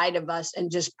inside of us and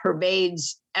just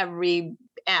pervades every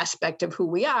aspect of who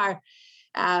we are,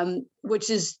 which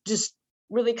is just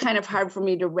really kind of hard for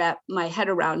me to wrap my head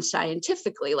around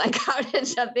scientifically. Like, how did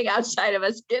something outside of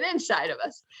us get inside of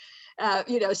us?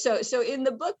 So in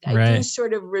the book, I do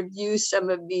sort of review some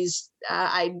of these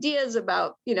ideas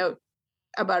about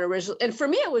original. And for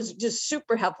me, it was just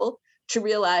super helpful to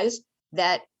realize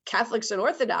that Catholics and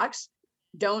Orthodox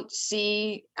don't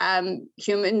see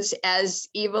humans as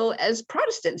evil as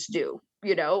Protestants do,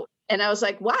 and I was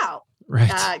like, wow,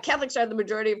 Catholics are the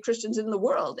majority of Christians in the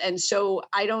world. And so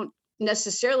I don't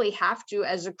necessarily have to,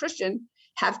 as a Christian,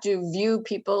 have to view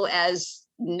people as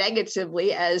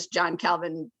negatively as John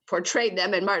Calvin portrayed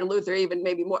them, and Martin Luther even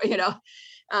maybe more,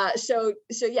 so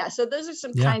those are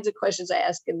some kinds of questions I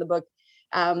ask in the book.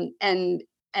 And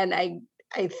I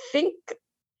think,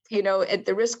 at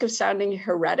the risk of sounding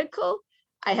heretical,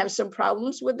 I have some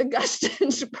problems with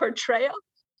Augustine's portrayal.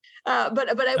 But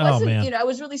I wasn't, I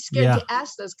was really scared to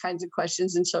ask those kinds of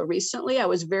questions until recently. I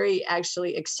was very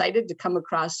actually excited to come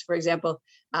across, for example,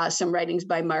 some writings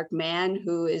by Mark Mann,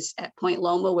 who is at Point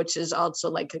Loma, which is also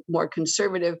like a more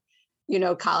conservative,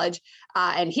 college.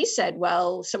 And he said,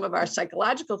 well, some of our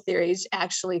psychological theories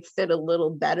actually fit a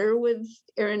little better with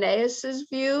Irenaeus's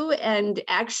view. And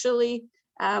actually,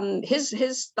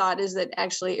 his thought is that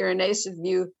actually Irenaeus's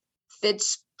view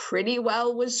fits pretty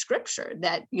well with scripture,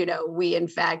 that, we, in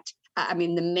fact,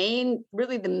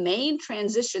 the main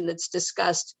transition that's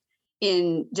discussed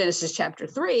in Genesis chapter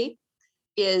 3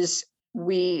 is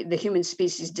the human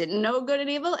species didn't know good and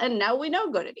evil, and now we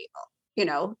know good and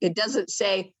evil. It doesn't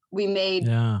say we made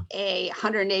a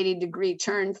 180-degree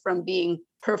turn from being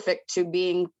perfect to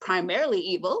being primarily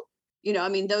evil.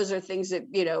 Those are things that,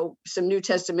 some New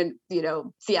Testament,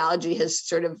 theology has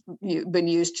sort of been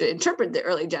used to interpret the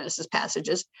early Genesis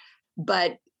passages.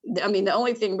 But the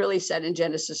only thing really said in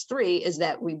Genesis 3 is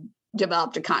that we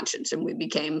developed a conscience and we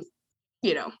became,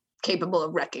 capable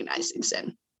of recognizing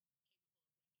sin.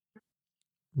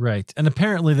 Right. And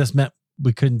apparently this meant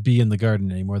we couldn't be in the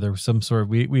garden anymore. There was some sort of,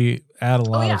 we add a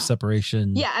lot of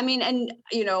separation. Yeah.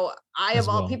 I, of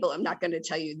all people, I'm not going to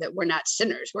tell you that we're not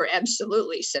sinners. We're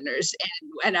absolutely sinners.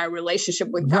 And our relationship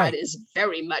with God is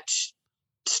very much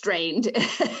strained.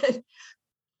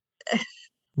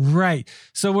 Right.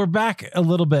 So we're back a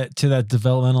little bit to that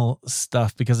developmental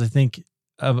stuff, because I think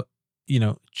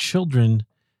children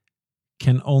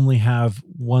can only have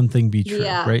one thing be true,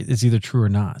 right? It's either true or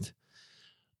not.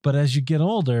 But as you get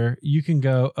older, you can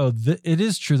go, it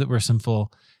is true that we're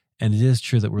sinful, and it is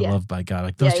true that we're loved by God.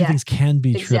 Like those two things can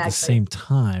be true at the same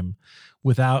time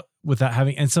without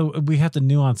having, and so we have to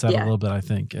nuance that a little bit, I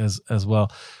think, as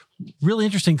well. Really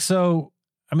interesting. So,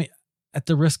 at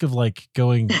the risk of like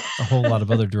going a whole lot of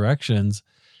other directions,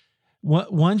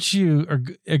 once you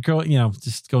are going,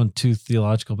 just going too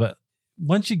theological, but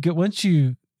once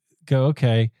you go,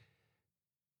 okay,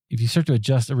 if you start to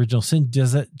adjust original sin,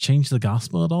 does that change the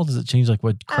gospel at all? Does it change like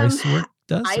what Christ's work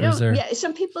does? I don't. Yeah,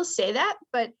 some people say that,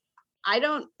 but I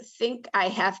don't think I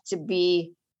have to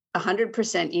be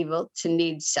 100% evil to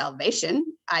need salvation.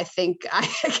 I think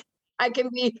I can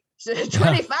be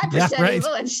 25%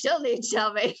 evil and still need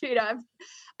salvation.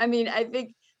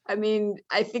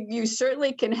 I think you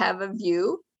certainly can have a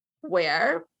view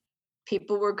where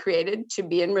people were created to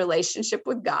be in relationship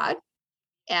with God.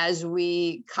 As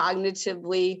we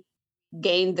cognitively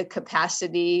gain the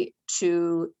capacity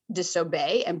to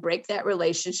disobey and break that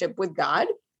relationship with God,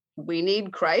 we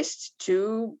need Christ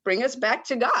to bring us back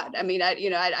to God. I mean, I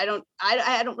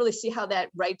don't really see how that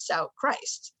writes out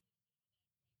Christ.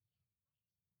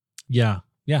 Yeah.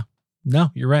 No,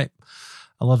 you're right.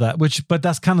 I love that. But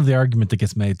that's kind of the argument that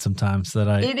gets made sometimes that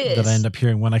I end up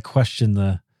hearing when I question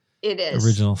the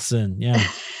original sin. Yeah.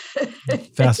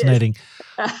 Fascinating.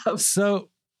 So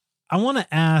I want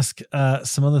to ask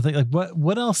some other things. Like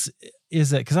what else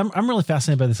is it? Because I'm really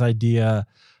fascinated by this idea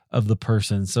of the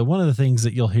person. So one of the things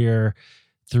that you'll hear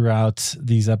throughout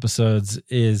these episodes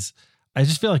is I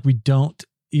just feel like we don't,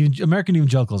 even American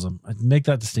evangelicalism, I make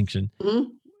that distinction. Mm-hmm.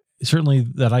 Certainly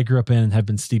that I grew up in and have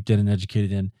been steeped in and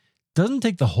educated in, doesn't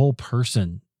take the whole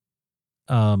person,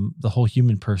 the whole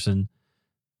human person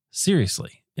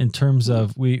seriously in terms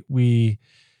of we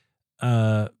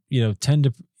tend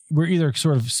to, we're either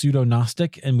sort of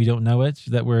pseudo-Gnostic and we don't know it,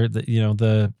 that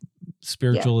the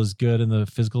spiritual is good and the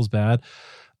physical is bad.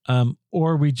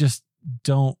 Or we just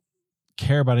don't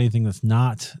care about anything that's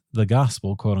not the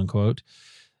gospel, quote unquote,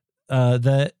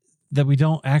 that we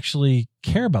don't actually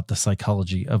care about the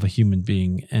psychology of a human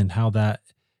being and how that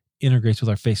integrates with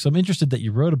our faith. So I'm interested that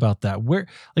you wrote about that. Where,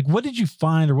 like, what did you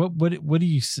find, or what do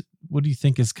you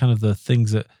think is kind of the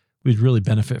things that we'd really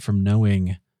benefit from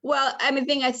knowing? Well, I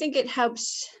think it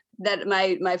helps that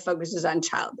my focus is on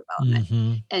child development.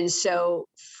 Mm-hmm. And so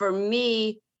for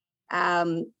me,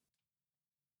 I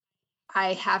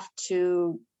have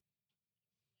to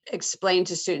explain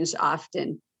to students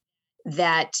often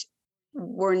that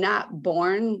we're not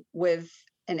born with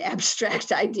an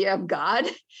abstract idea of God.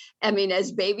 I mean,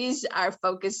 as babies, our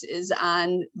focus is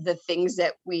on the things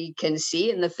that we can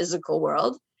see in the physical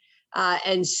world.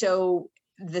 And so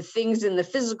the things in the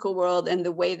physical world and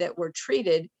the way that we're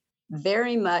treated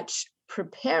very much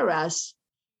prepare us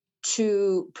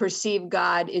to perceive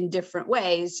God in different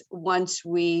ways once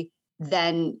we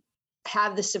then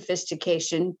have the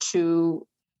sophistication to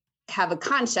have a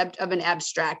concept of an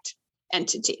abstract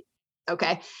entity.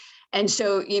 Okay. And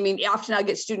so, often I'll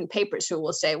get student papers who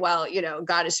will say, well,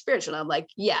 God is spiritual. And I'm like,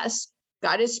 yes,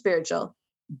 God is spiritual,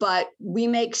 but we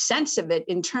make sense of it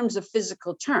in terms of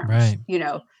physical terms. Right.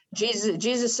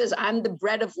 Jesus says, I'm the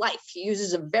bread of life. He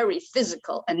uses a very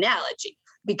physical analogy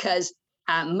because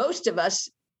most of us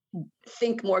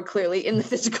think more clearly in the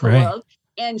physical world.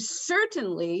 And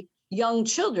certainly young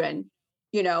children,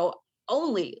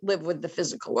 only live with the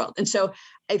physical world. And so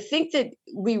I think that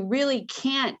we really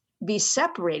can't be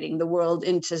separating the world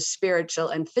into spiritual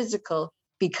and physical,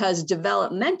 because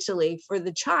developmentally for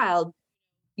the child,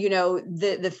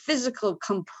 the physical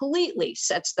completely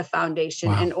sets the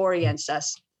foundation and orients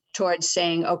us towards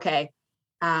saying, okay,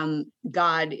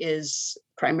 God is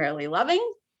primarily loving,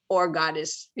 or God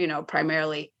is,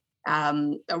 primarily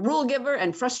a rule giver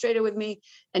and frustrated with me.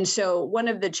 And so one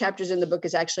of the chapters in the book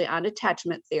is actually on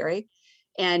attachment theory.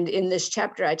 And in this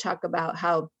chapter, I talk about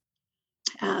how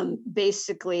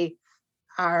basically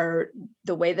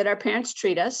the way that our parents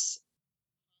treat us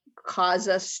cause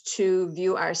us to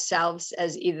view ourselves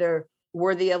as either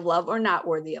worthy of love or not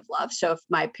worthy of love. So if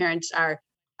my parents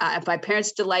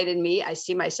delight in me, I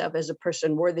see myself as a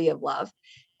person worthy of love.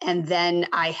 And then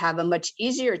I have a much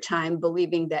easier time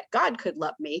believing that God could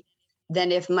love me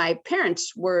than if my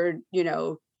parents were,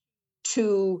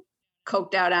 too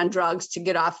coked out on drugs to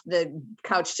get off the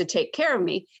couch to take care of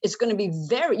me. It's going to be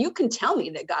you can tell me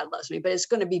that God loves me, but it's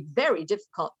going to be very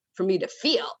difficult for me to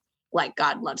feel like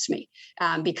God loves me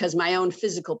because my own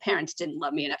physical parents didn't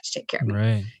love me enough to take care of me.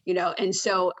 Right. And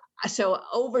so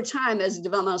over time as a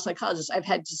developmental psychologist, I've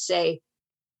had to say,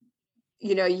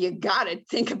 you got to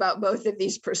think about both of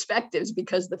these perspectives,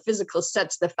 because the physical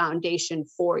sets the foundation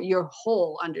for your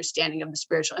whole understanding of the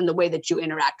spiritual and the way that you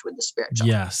interact with the spiritual.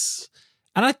 Yes.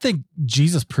 And I think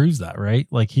Jesus proves that, right?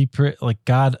 Like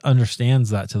God understands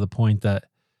that to the point that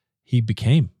he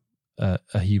became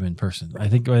a human person. I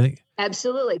think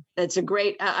Absolutely. That's a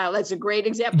great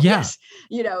example. Yeah.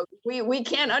 Yes. We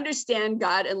can't understand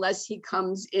God unless he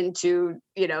comes into,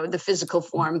 the physical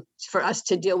form for us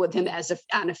to deal with him as a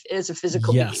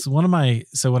physical being. Yes. When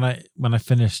I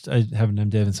finished, I have an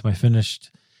MDiv, and so I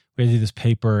finished, we had to do this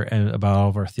paper about all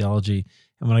of our theology.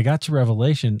 And when I got to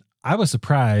Revelation, I was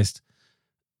surprised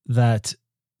that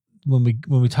when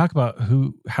we talk about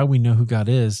how we know who God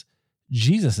is,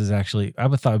 Jesus is actually, I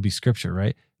would thought it would be scripture,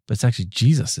 right? But it's actually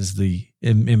Jesus is the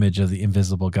image of the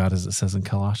invisible God, as it says in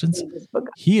Colossians.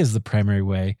 He is the primary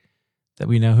way that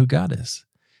we know who God is.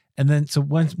 And then, so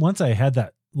once I had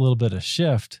that little bit of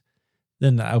shift,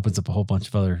 then that opens up a whole bunch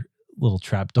of other little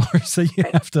trap doors that you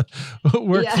have to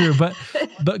work through,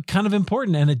 but kind of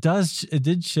important. And it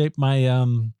did shape my,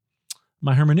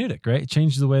 my hermeneutic, right? It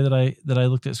changed the way that I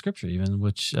looked at scripture even,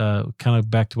 which kind of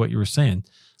back to what you were saying.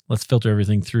 Let's filter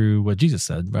everything through what Jesus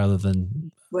said rather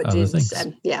than what other Jesus things.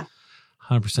 said. Yeah.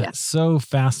 100%. Yeah. So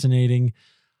fascinating.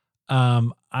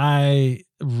 I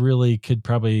really could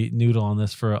probably noodle on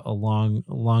this for a long,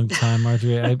 long time,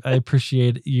 Marjorie. I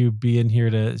appreciate you being here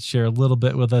to share a little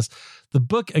bit with us. The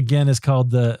book, again, is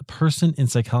called The Person in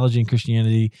Psychology and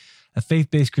Christianity, a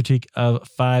faith-based critique of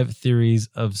 5 theories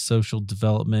of social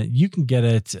development. You can get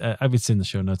it, I would say in the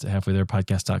show notes at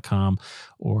halfwaytherepodcast.com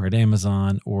or at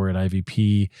Amazon or at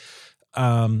IVP.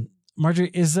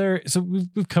 Marjorie, so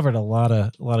we've covered a lot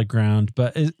of ground,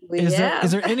 but is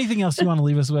there anything else you want to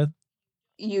leave us with?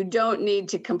 You don't need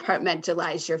to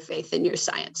compartmentalize your faith in your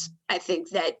science. I think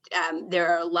that there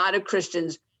are a lot of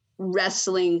Christians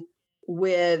wrestling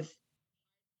with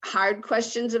hard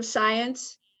questions of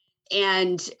science,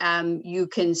 and you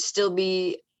can still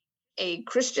be a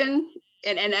Christian.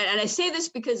 And I say this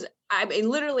because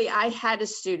I had a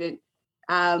student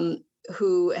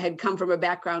who had come from a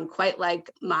background quite like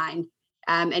mine.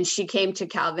 And she came to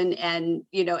Calvin, and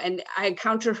I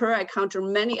encounter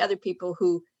many other people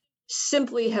who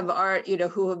simply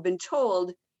who have been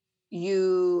told,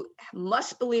 you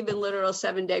must believe in literal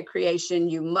 7-day creation.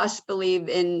 You must believe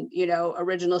in,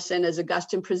 original sin as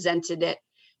Augustine presented it.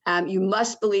 You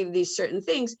must believe these certain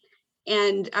things,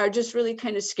 and are just really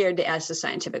kind of scared to ask the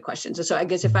scientific questions. And so I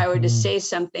guess if I were to say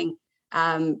something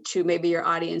to maybe your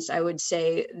audience, I would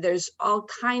say there's all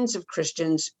kinds of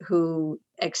Christians who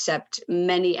accept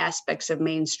many aspects of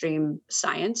mainstream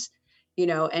science,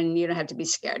 and you don't have to be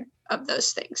scared of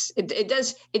those things. It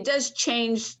does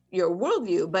change your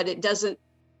worldview, but it doesn't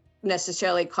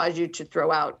necessarily cause you to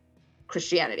throw out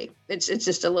Christianity. It's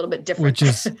just a little bit different, which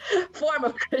is form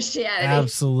of Christianity.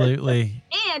 Absolutely.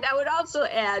 And I would also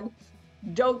add,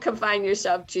 don't confine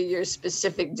yourself to your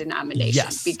specific denomination.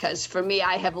 Yes. Because for me,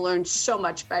 I have learned so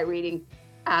much by reading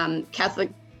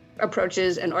Catholic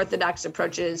approaches and Orthodox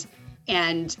approaches.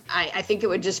 And I think it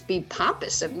would just be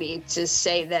pompous of me to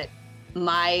say that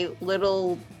my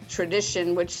little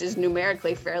tradition, which is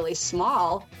numerically fairly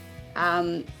small,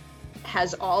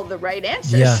 has all the right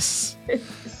answers. Yes.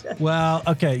 Well,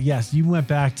 okay. Yes. You went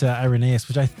back to Irenaeus,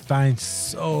 which I find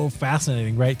so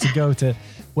fascinating, right? To go to,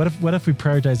 what if we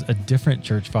prioritize a different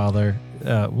church father?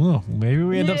 Maybe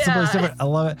we end up someplace different. I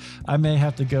love it. I may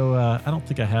have to go, I don't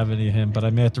think I have any of him, but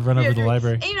I may have to run over to the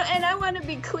library. And I want to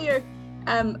be clear,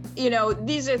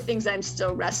 these are things I'm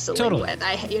still wrestling with.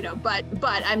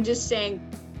 But I'm just saying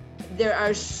there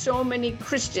are so many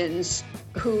Christians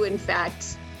who, in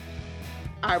fact,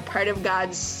 are part of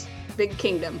God's big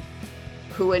kingdom,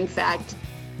 who, in fact,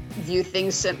 view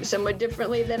things somewhat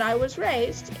differently than I was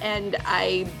raised. And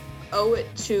I owe it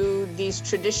to these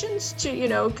traditions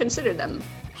to, consider them.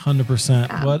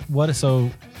 100%.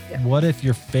 What if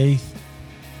your faith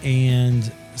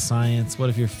and science, what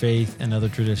if your faith and other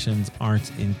traditions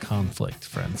aren't in conflict,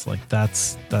 friends? Like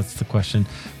that's the question.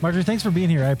 Marjorie, thanks for being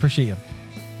here. I appreciate you.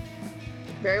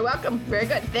 Very welcome. Very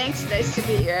good. Thanks. Nice to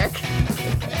be here,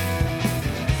 Eric.